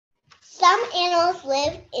Some animals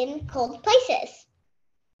live in cold places.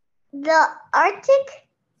 The Arctic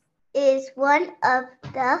is one of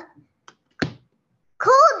the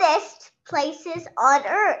coldest places on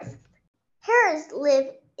Earth. Hares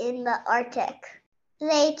live in the Arctic.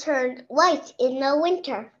 They turn white in the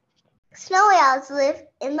winter. Snowy owls live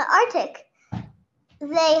in the Arctic.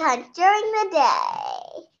 They hunt during the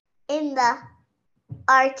day. In the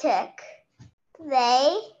Arctic,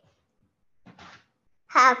 they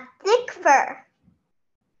have thick fur.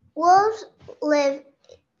 Wolves live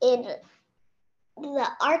in the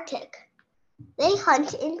Arctic. They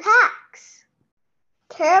hunt in packs.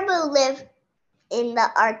 Caribou live in the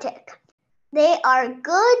Arctic. They are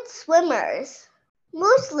good swimmers.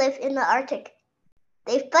 Moose live in the Arctic.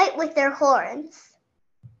 They fight with their horns.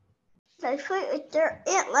 They fight with their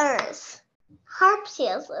antlers. Harp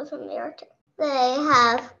seals live in the Arctic. They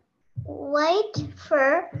have white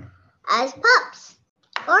fur as pups.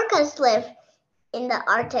 Orcas live in the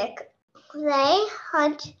Arctic. They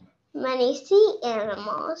hunt many sea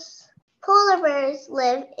animals. Polar bears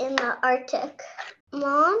live in the Arctic.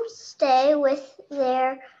 Moms stay with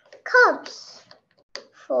their cubs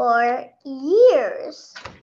for years.